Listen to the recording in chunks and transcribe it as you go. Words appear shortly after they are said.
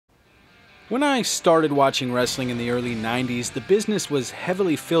When I started watching wrestling in the early 90s, the business was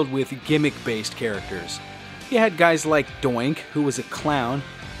heavily filled with gimmick-based characters. You had guys like Doink, who was a clown,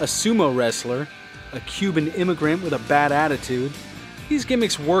 a sumo wrestler, a Cuban immigrant with a bad attitude. These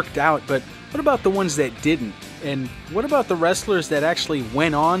gimmicks worked out, but what about the ones that didn't? And what about the wrestlers that actually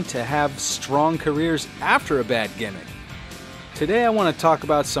went on to have strong careers after a bad gimmick? Today I want to talk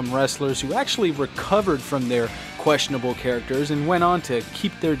about some wrestlers who actually recovered from their questionable characters and went on to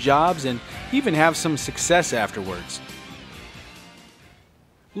keep their jobs and even have some success afterwards.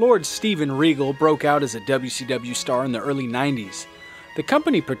 Lord Steven Regal broke out as a WCW star in the early 90s. The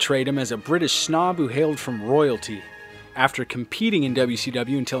company portrayed him as a British snob who hailed from royalty. After competing in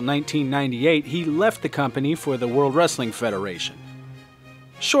WCW until 1998, he left the company for the World Wrestling Federation.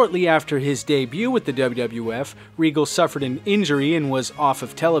 Shortly after his debut with the WWF, Regal suffered an injury and was off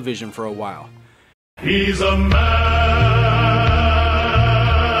of television for a while. He's a man,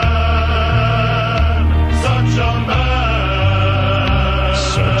 such a man,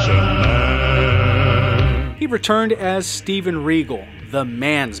 such a man. He returned as Steven Regal, the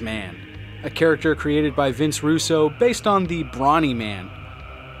Man's Man, a character created by Vince Russo based on the Brawny Man.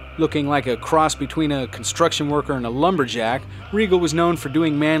 Looking like a cross between a construction worker and a lumberjack, Regal was known for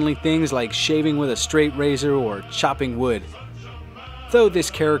doing manly things like shaving with a straight razor or chopping wood. Though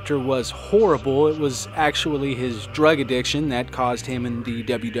this character was horrible, it was actually his drug addiction that caused him and the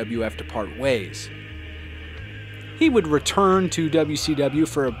WWF to part ways. He would return to WCW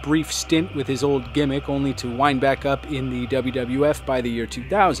for a brief stint with his old gimmick, only to wind back up in the WWF by the year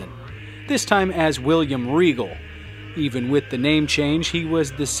 2000, this time as William Regal. Even with the name change, he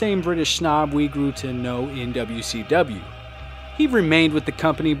was the same British snob we grew to know in WCW. He remained with the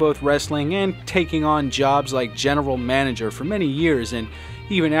company both wrestling and taking on jobs like general manager for many years, and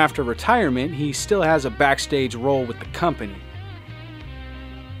even after retirement, he still has a backstage role with the company.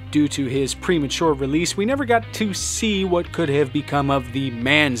 Due to his premature release, we never got to see what could have become of the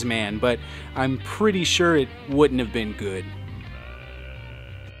Man's Man, but I'm pretty sure it wouldn't have been good.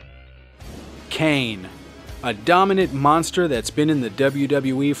 Kane. A dominant monster that's been in the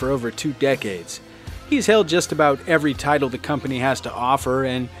WWE for over 2 decades. He's held just about every title the company has to offer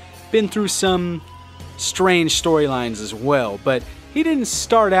and been through some strange storylines as well, but he didn't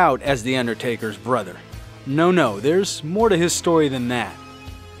start out as The Undertaker's brother. No, there's more to his story than that.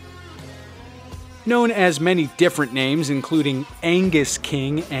 Known as many different names, including Angus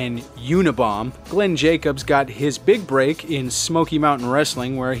King and Unabomb, Glenn Jacobs got his big break in Smoky Mountain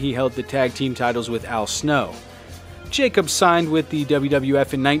Wrestling, where he held the tag team titles with Al Snow. Jacobs signed with the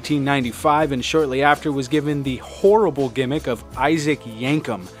WWF in 1995 and shortly after was given the horrible gimmick of Isaac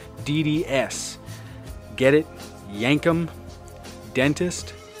Yankem, DDS. Get it? Yankem?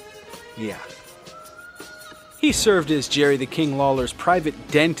 Dentist? Yeah. He served as Jerry the King Lawler's private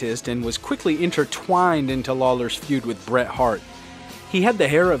dentist and was quickly intertwined into Lawler's feud with Bret Hart. He had the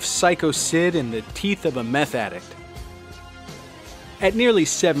hair of Psycho Sid and the teeth of a meth addict. At nearly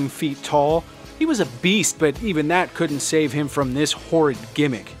 7 feet tall, he was a beast, but even that couldn't save him from this horrid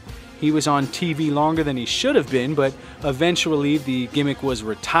gimmick. He was on TV longer than he should have been, but eventually the gimmick was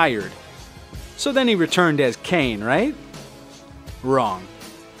retired. So then he returned as Kane, right? Wrong.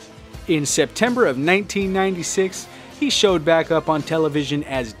 In September of 1996, he showed back up on television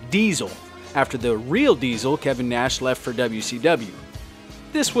as Diesel, after the real Diesel, Kevin Nash, left for WCW.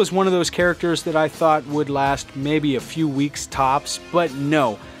 This was one of those characters that I thought would last maybe a few weeks tops, but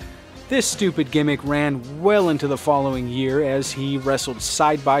no. This stupid gimmick ran well into the following year as he wrestled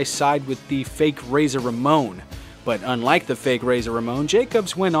side by side with the fake Razor Ramon. But unlike the fake Razor Ramon,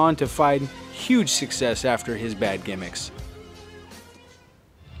 Jacobs went on to find huge success after his bad gimmicks.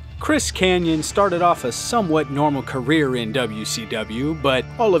 Chris Kanyon started off a somewhat normal career in WCW, but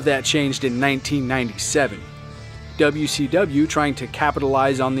all of that changed in 1997. WCW, trying to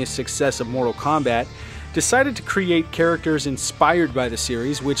capitalize on the success of Mortal Kombat, decided to create characters inspired by the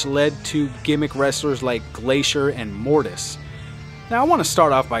series, which led to gimmick wrestlers like Glacier and Mortis. Now I want to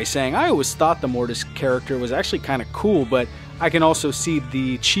start off by saying I always thought the Mortis character was actually kind of cool, but I can also see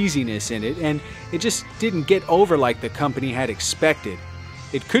the cheesiness in it, and it just didn't get over like the company had expected.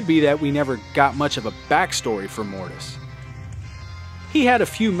 It could be that we never got much of a backstory for Mortis. He had a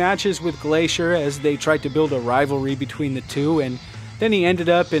few matches with Glacier as they tried to build a rivalry between the two, and then he ended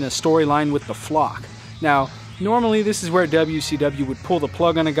up in a storyline with the Flock. Now, normally this is where WCW would pull the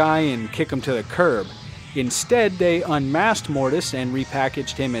plug on a guy and kick him to the curb. Instead, they unmasked Mortis and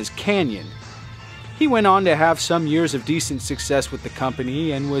repackaged him as Kanyon. He went on to have some years of decent success with the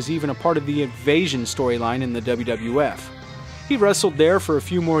company and was even a part of the Invasion storyline in the WWF. He wrestled there for a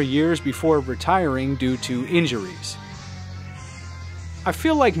few more years before retiring due to injuries. I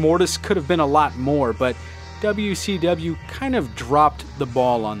feel like Mortis could have been a lot more, but WCW kind of dropped the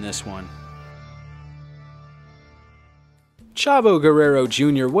ball on this one. Chavo Guerrero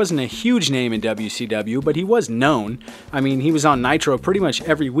Jr. wasn't a huge name in WCW, but he was known. I mean, he was on Nitro pretty much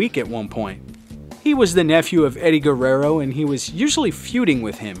every week at one point. He was the nephew of Eddie Guerrero, and he was usually feuding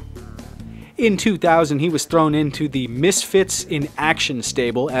with him. In 2000, he was thrown into the Misfits in Action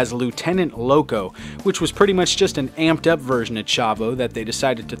stable as Lieutenant Loco, which was pretty much just an amped up version of Chavo that they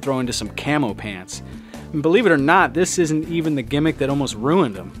decided to throw into some camo pants. And believe it or not, this isn't even the gimmick that almost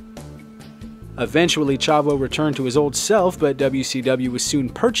ruined him. Eventually, Chavo returned to his old self, but WCW was soon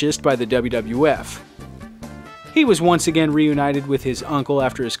purchased by the WWF. He was once again reunited with his uncle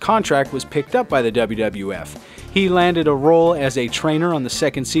after his contract was picked up by the WWF. He landed a role as a trainer on the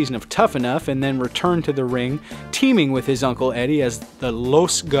second season of Tough Enough and then returned to the ring, teaming with his Uncle Eddie as the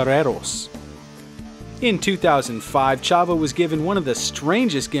Los Guerreros. In 2005, Chavo was given one of the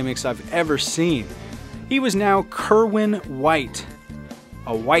strangest gimmicks I've ever seen. He was now Kerwin White,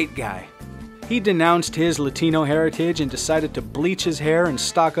 a white guy. He denounced his Latino heritage and decided to bleach his hair and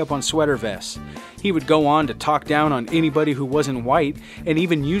stock up on sweater vests. He would go on to talk down on anybody who wasn't white, and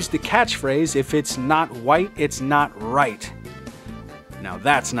even use the catchphrase, "If it's not white, it's not right." Now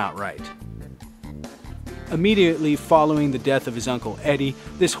that's not right. Immediately following the death of his Uncle Eddie,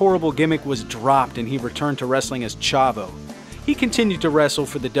 this horrible gimmick was dropped and he returned to wrestling as Chavo. He continued to wrestle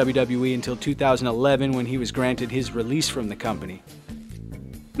for the WWE until 2011 when he was granted his release from the company.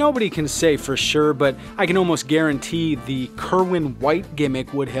 Nobody can say for sure, but I can almost guarantee the Kerwin White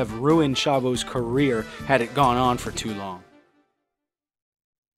gimmick would have ruined Chavo's career had it gone on for too long.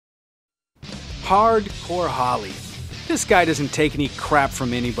 Hardcore Holly. This guy doesn't take any crap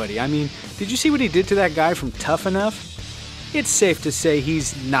from anybody. I mean, did you see what he did to that guy from Tough Enough? It's safe to say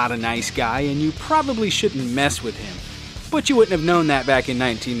he's not a nice guy and you probably shouldn't mess with him. But you wouldn't have known that back in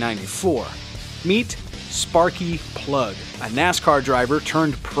 1994. Meet Sparky Plug, a NASCAR driver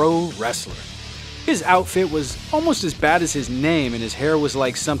turned pro wrestler. His outfit was almost as bad as his name, and his hair was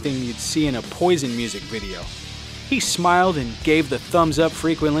like something you'd see in a Poison music video. He smiled and gave the thumbs up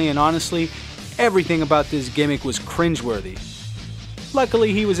frequently, and honestly, everything about this gimmick was cringeworthy.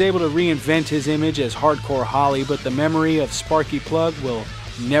 Luckily, he was able to reinvent his image as Hardcore Holly, but the memory of Sparky Plug will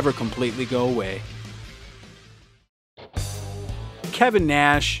never completely go away. Kevin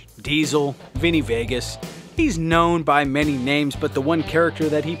Nash, Diesel, Vinny Vegas. He's known by many names, but the one character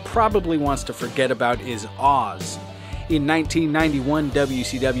that he probably wants to forget about is Oz. In 1991,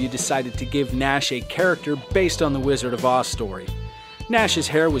 WCW decided to give Nash a character based on the Wizard of Oz story. Nash's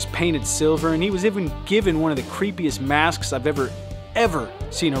hair was painted silver, and he was even given one of the creepiest masks I've ever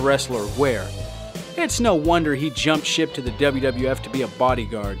seen a wrestler wear. It's no wonder he jumped ship to the WWF to be a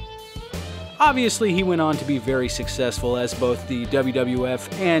bodyguard. Obviously, he went on to be very successful as both the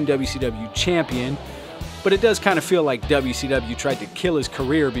WWF and WCW champion, but it does kind of feel like WCW tried to kill his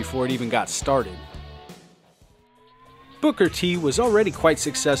career before it even got started. Booker T was already quite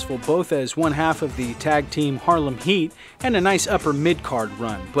successful both as one half of the tag team Harlem Heat and a nice upper mid-card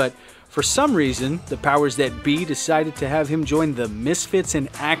run, but for some reason, the powers that be decided to have him join the Misfits in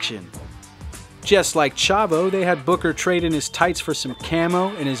Action. Just like Chavo, they had Booker trade in his tights for some camo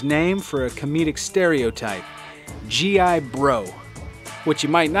and his name for a comedic stereotype, G.I. Bro. What you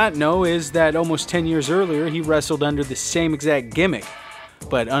might not know is that almost 10 years earlier he wrestled under the same exact gimmick.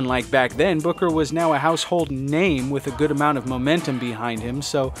 But unlike back then, Booker was now a household name with a good amount of momentum behind him,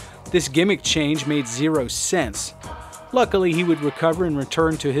 so this gimmick change made zero sense. Luckily, he would recover and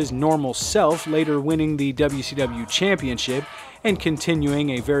return to his normal self, later winning the WCW Championship and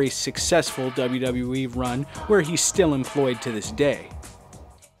continuing a very successful WWE run where he's still employed to this day.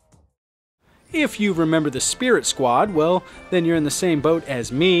 If you remember the Spirit Squad, well, then you're in the same boat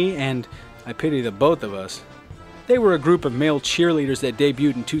as me, and I pity the both of us. They were a group of male cheerleaders that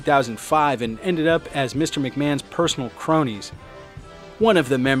debuted in 2005 and ended up as Mr. McMahon's personal cronies. One of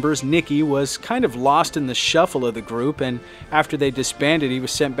the members, Nikki, was kind of lost in the shuffle of the group, and after they disbanded, he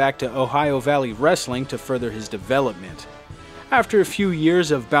was sent back to Ohio Valley Wrestling to further his development. After a few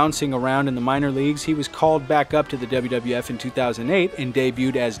years of bouncing around in the minor leagues, he was called back up to the WWF in 2008 and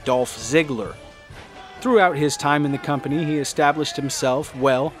debuted as Dolph Ziggler. Throughout his time in the company, he established himself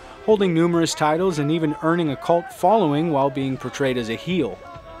well, holding numerous titles and even earning a cult following while being portrayed as a heel.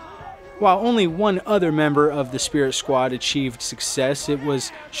 While only one other member of the Spirit Squad achieved success, it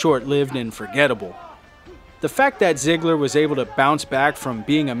was short-lived and forgettable. The fact that Ziggler was able to bounce back from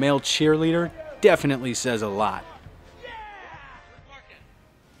being a male cheerleader definitely says a lot.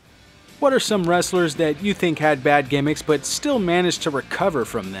 What are some wrestlers that you think had bad gimmicks but still managed to recover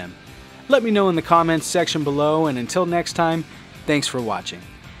from them? Let me know in the comments section below, and until next time, Thanks for watching.